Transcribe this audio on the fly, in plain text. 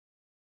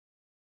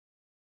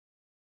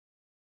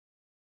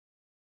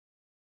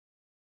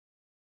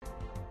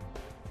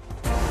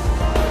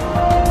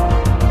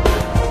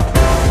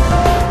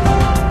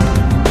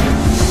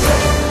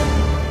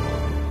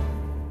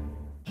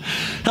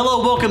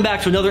Hello, welcome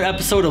back to another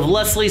episode of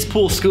Leslie's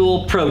Pool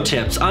School Pro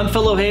Tips. I'm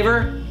Phil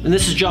O'Haver, and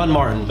this is John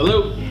Martin.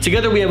 Hello.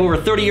 Together we have over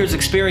 30 years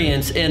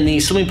experience in the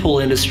swimming pool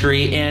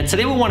industry, and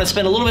today we want to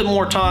spend a little bit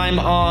more time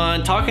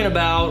on talking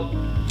about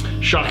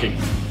shocking,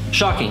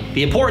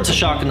 the importance of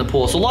shock in the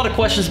pool. So a lot of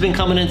questions have been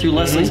coming in through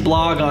Leslie's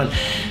blog on,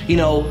 you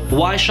know,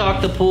 why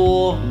shock the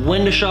pool,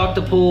 when to shock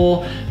the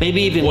pool,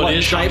 maybe even what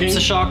types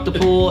to shock the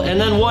pool, and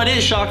then what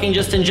is shocking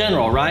just in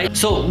general, right?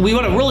 So we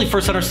want to really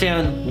first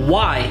understand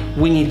why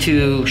we need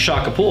to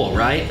shock a pool,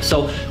 right?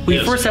 So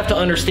we first have to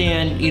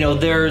understand, you know,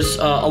 there's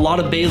a lot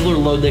of basilar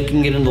load that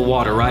can get into the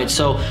water, right?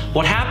 So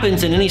what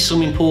happens in any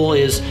swimming pool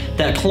is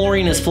that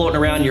chlorine is floating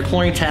around, your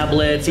chlorine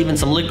tablets, even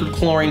some liquid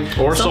chlorine,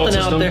 or something salt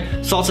out system.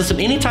 there, salt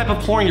system, any type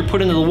of chlorine you're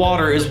putting into the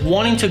water is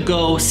wanting to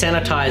go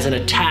sanitize and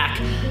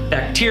attack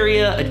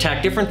bacteria,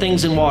 attack different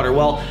things in water.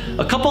 Well,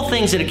 a couple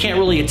things that it can't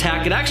really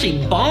attack, it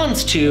actually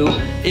bonds to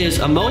is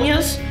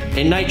ammonias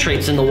and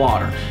nitrates in the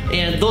water.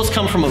 And those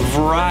come from a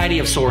variety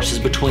of sources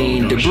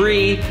between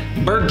debris,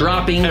 bird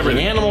droppings, and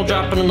animal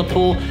dropping in the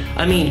pool.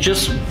 I mean,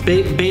 just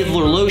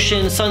basilar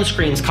lotion,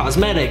 sunscreens,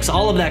 cosmetics,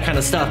 all of that kind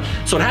of stuff.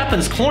 So what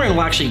happens, chlorine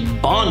will actually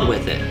bond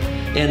with it.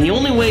 And the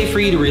only way for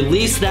you to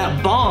release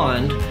that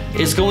bond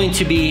is going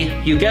to be,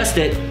 you guessed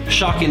it,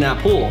 shocking that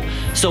pool.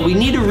 So we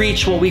need to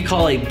reach what we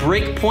call a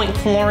breakpoint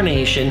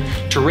chlorination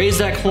to raise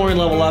that chlorine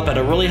level up at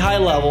a really high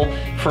level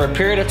for a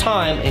period of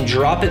time and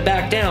drop it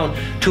back down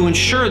to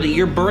ensure that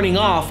you're burning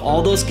off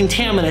all those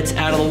contaminants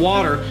out of the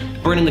water,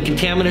 burning the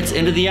contaminants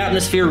into the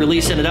atmosphere,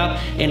 releasing it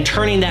up, and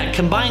turning that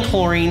combined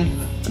chlorine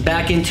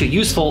back into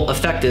useful,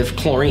 effective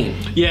chlorine.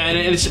 Yeah, and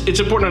it's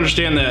important to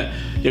understand that,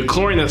 you know,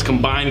 chlorine that's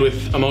combined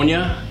with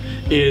ammonia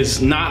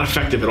is not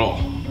effective at all.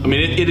 I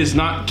mean, it is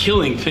not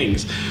killing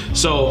things.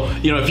 So,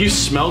 you know, if you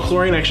smell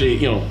chlorine, actually,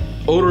 you know,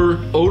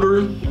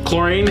 odor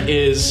chlorine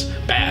is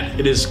bad.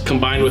 It is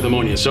combined with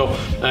ammonia. So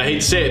I hate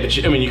to say it,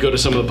 but I mean, you go to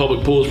some of the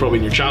public pools, probably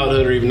in your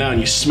childhood or even now,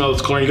 and you smell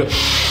this chlorine, you go,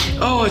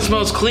 oh, it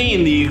smells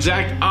clean. The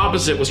exact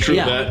opposite was true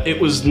of that.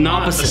 It was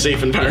not a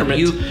safe environment.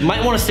 You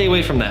might want to stay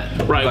away from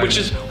that. Right, which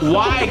is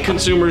why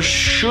consumers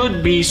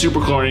should be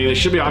superchlorinating, they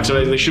should be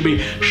oxidizing, they should be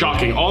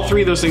shocking. All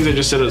three of those things I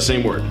just said are the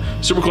same word.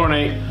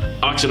 Superchlorinate,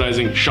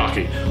 oxidizing,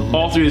 shocking.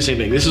 All three are the same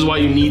thing. This is why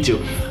you need to.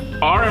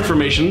 Our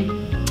information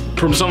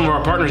from some of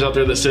our partners out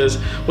there that says,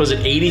 was it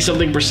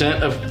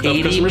 80-something% of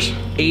customers?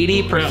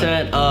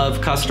 80% of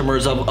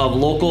customers of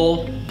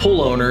local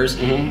pool owners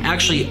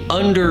actually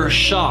under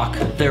shock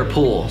their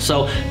pool.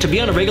 So to be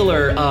on a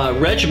regular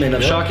regimen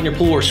of shocking your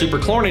pool or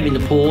superchlorinating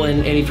the pool,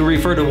 and if you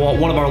refer to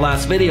one of our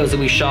last videos that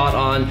we shot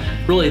on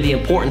really the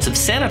importance of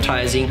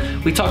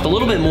sanitizing, we talked a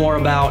little bit more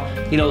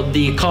about, you know,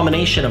 the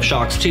combination of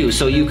shocks too.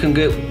 So you can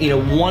get, you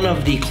know, one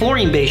of the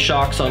chlorine-based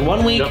shocks on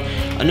one week,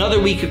 another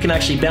week you can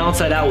actually balance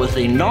that out with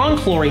a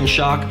non-chlorine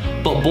shock,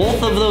 but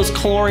both of those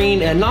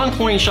chlorine and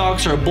non-chlorine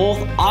shocks are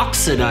both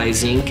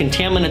oxidizing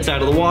contaminants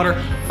out of the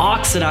water,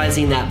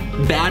 oxidizing that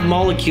bad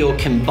molecule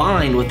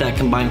combined with that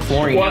combined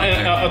chlorine. Well,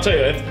 and I'll tell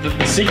you,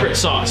 the secret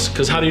sauce,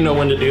 because how do you know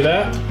when to do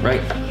that?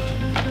 Right.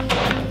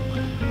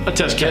 A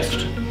test kit.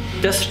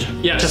 Test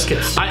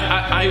kits.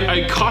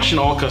 I caution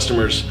all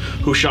customers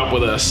who shop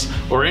with us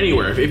or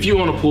anywhere, if you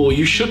own a pool,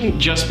 you shouldn't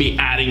just be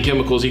adding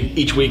chemicals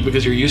each week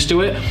because you're used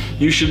to it.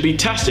 You should be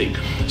testing.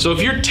 So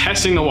if you're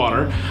testing the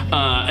water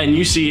and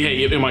you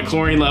see, hey, my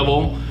chlorine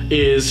level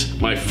is,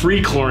 my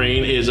free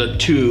chlorine is a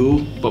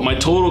 2, but my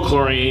total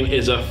chlorine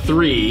is a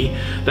 3.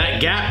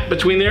 That gap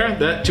between there,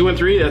 that 2 and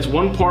 3, that's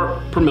 1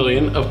 part per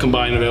million of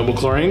combined available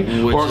chlorine,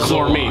 or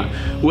chloramine,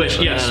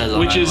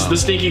 which is the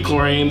stinky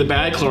chlorine, the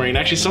bad chlorine.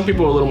 Actually, some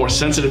people are a little more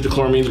sensitive to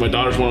chloramines. My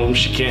daughter's one of them.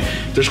 She can't.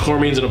 If there's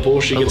chloramines in a pool,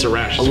 she gets a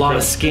rash. A lot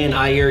of skin,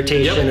 eye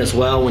irritation as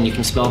well when you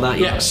can smell that.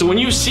 Yeah. So when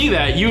you see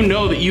that, you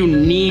know that you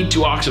need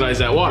to oxidize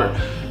that water.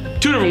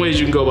 2 different ways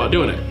you can go about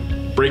doing it.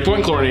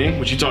 Breakpoint chlorinating,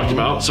 which you talked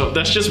about. So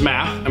that's just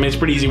math. I mean, it's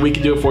pretty easy. We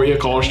can do it for you,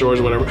 call our stores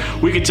or whatever.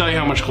 We can tell you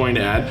how much chlorine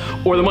to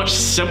add. Or the much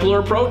simpler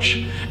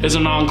approach is a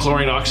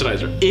non-chlorine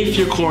oxidizer, if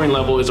your chlorine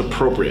level is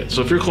appropriate.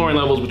 So if your chlorine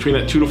level is between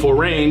that 2 to 4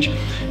 range,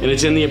 and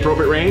it's in the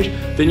appropriate range,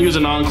 then use a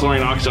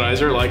non-chlorine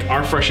oxidizer like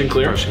our Fresh and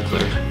Clear.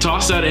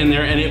 Toss that in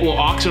there, and it will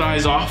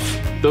oxidize off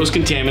those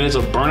contaminants,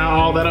 it'll burn out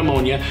all that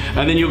ammonia,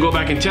 and then you'll go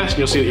back and test, and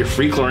you'll see that your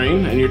free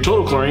chlorine and your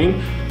total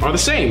chlorine are the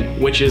same,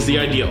 which is the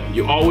ideal.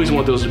 You always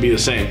want those to be the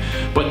same.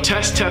 But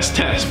test,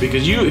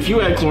 because if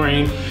you add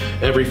chlorine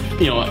every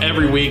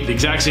week, the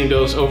exact same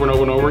dose over and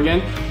over and over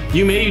again,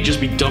 you may just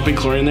be dumping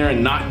chlorine there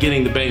and not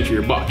getting the bang for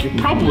your buck. You're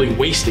probably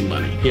wasting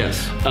money.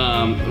 Yes.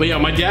 But yeah,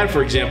 my dad,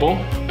 for example,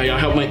 I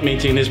help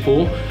maintain his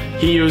pool.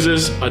 He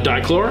uses a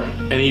dichlor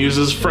and he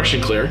uses Fresh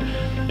and Clear.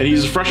 And he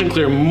uses Fresh and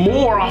Clear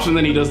more often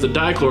than he does the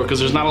dichlor because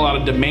there's not a lot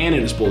of demand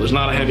in his pool. There's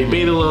not a heavy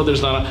beta load.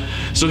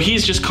 So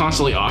he's just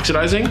constantly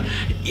oxidizing.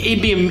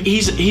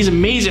 He's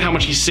amazed at how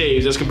much he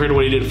saves as compared to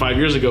what he did 5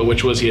 years ago,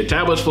 which was he had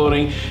tablets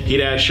floating,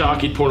 he'd add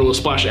shock, he'd pour a little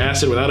splash of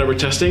acid without ever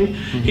testing.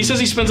 He says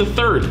he spends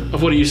 1/3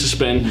 of what he used to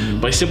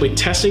spend by simply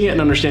testing it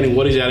and understanding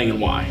what he's adding and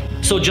why.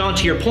 So John,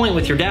 to your point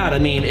with your dad, I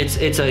mean,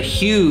 it's a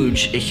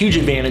huge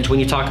advantage when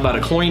you talk about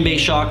a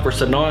chlorine-based shock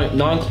versus a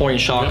non-chlorine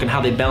shock and how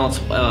they balance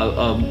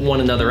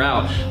one another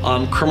out.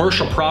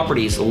 Commercial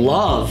properties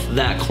love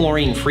that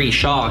chlorine-free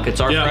shock. It's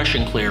our Fresh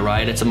and Clear,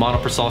 right? It's a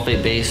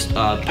monopersulfate-based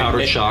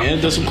powdered shock. And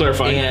it does some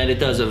clarifying. And it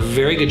does a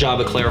very good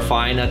job of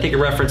clarifying. I think I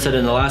referenced it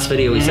in the last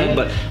video we said,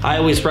 but I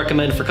always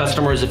recommend for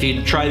customers, if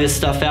you try this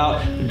stuff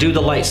out, do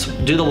the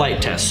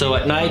light test. So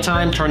at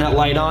nighttime, turn that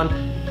light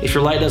on. If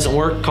your light doesn't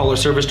work, call our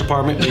service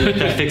department. We get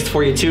that fixed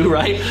for you too,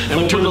 right? And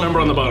we'll turn the number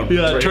on the bottom.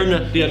 Yeah, right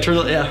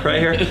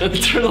here.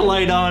 Turn the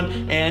light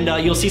on, and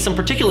you'll see some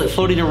particulate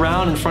floating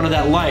around in front of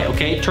that light.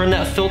 Okay, turn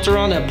that filter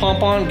on, that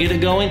pump on, get it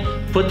going.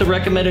 Put the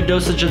recommended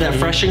dosage of that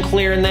Fresh and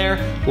Clear in there.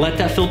 Let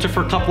that filter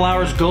for a couple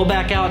hours. Go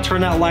back out,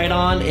 turn that light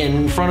on, and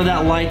in front of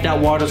that light, that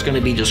water's going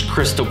to be just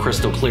crystal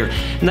clear.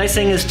 The nice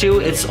thing is too,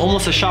 it's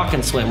almost a shock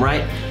and swim,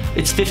 right?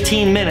 It's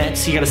 15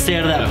 minutes, you gotta stay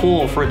out of that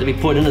pool for it to be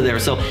put into there.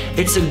 So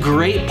it's a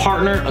great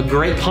partner, a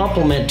great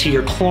complement to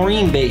your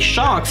chlorine-based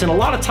shocks. And a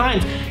lot of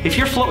times, if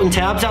you're floating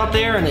tabs out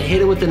there and hit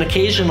it with an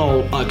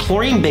occasional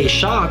chlorine-based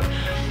shock,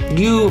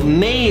 you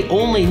may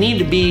only need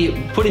to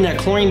be putting that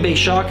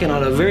chlorine-based shock in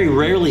on a very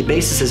rarely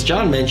basis, as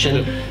John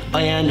mentioned,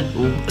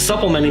 and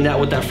supplementing that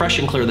with that Fresh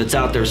and Clear that's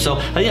out there. So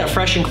I think that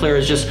Fresh and Clear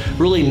is just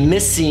really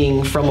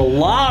missing from a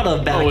lot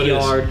of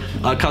backyard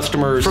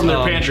customers. From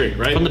their pantry,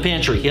 right? From the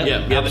pantry,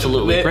 yep,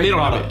 absolutely. They don't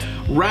have it.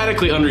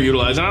 Radically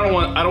underutilized. And I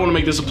don't want to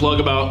make this a plug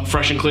about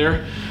Fresh and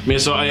Clear. I mean,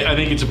 so I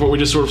think it's important we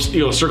just sort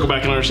of circle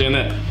back and understand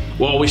that.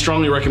 Well, we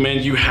strongly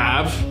recommend you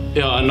have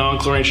a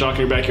non-chlorine shock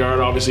in your backyard.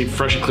 Obviously,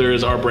 Fresh and Clear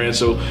is our brand,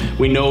 so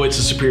we know it's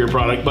a superior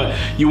product. But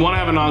you want to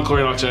have a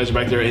non-chlorine oxidizer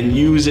back there and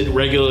use it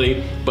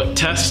regularly. But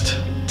test,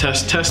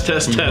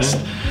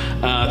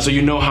 so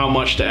you know how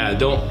much to add.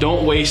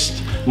 Don't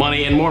waste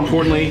money, and more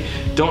importantly,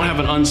 don't have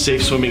an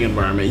unsafe swimming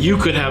environment. You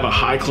could have a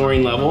high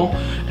chlorine level,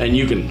 and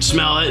you can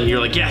smell it, and you're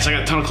like, yes, I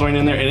got a ton of chlorine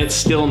in there, and it's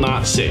still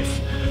not safe.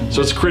 So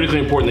it's critically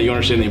important that you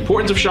understand the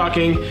importance of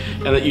shocking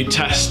and that you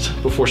test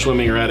before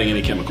swimming or adding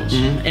any chemicals.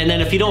 And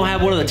then if you don't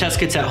have one of the test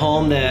kits at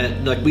home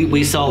that like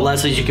we sell at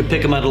Leslie's, you can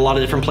pick them at a lot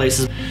of different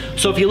places.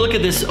 So if you look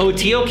at this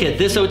OTO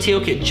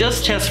kit,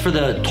 just tests for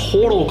the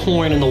total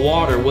chlorine in the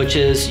water, which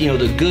is,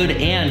 the good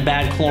and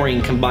bad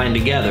chlorine combined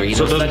together.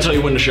 So it doesn't tell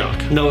you when to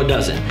shock? No, it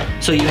doesn't.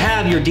 So you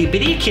have your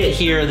DPD kit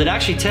here that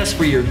actually tests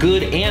for your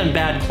good and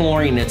bad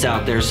chlorine that's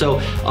out there. So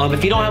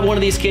if you don't have one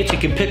of these kits, you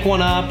can pick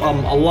one up.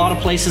 A lot of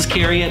places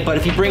carry it, but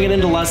if you bring it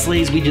into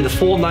Leslie's, we do the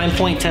full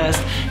 9-point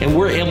test, and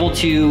we're able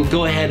to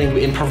go ahead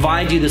and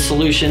provide you the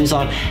solutions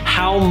on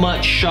how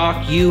much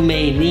shock you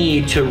may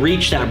need to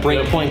reach that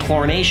breakpoint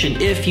chlorination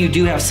if you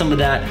do have some of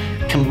that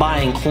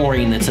combined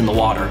chlorine that's in the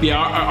water. Yeah,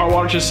 our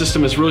water test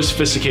system is really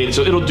sophisticated,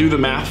 so it'll do the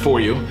math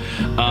for you.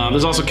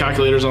 There's also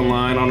calculators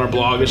online on our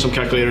blog. There's some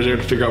calculators there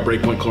to figure out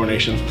breakpoint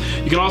chlorination.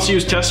 You can also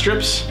use test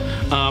strips.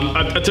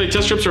 I tell you,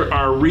 test strips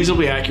are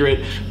reasonably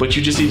accurate, but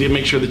you just need to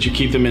make sure that you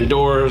keep them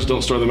indoors,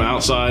 don't store them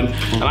outside.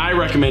 And I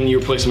recommend you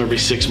replace them every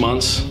 6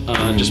 months,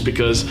 just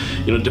because,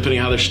 depending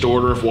on how they're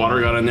stored or if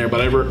water got in there, but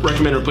I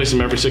recommend replacing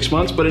them every 6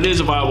 months, but it is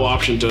a viable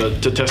option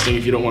to testing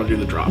if you don't want to do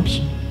the drops.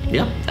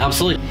 Yeah,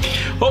 absolutely.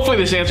 Hopefully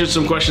this answered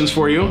some questions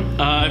for you.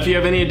 If you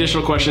have any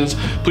additional questions,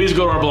 please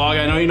go to our blog.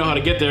 I know you know how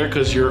to get there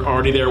because you're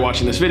already there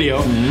watching this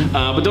video.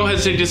 But don't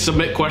hesitate to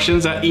submit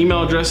questions. That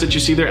email address that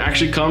you see there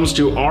actually comes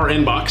to our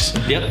inbox.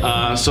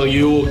 Yep. So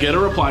you will get a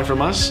reply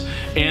from us,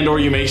 or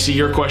you may see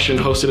your question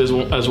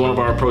hosted as one of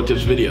our Pro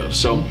Tips videos.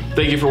 So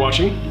thank you for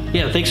watching.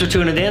 Yeah, thanks for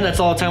tuning in. That's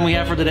all the time we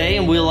have for today,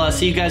 and we'll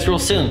see you guys real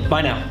soon.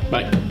 Bye now.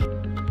 Bye.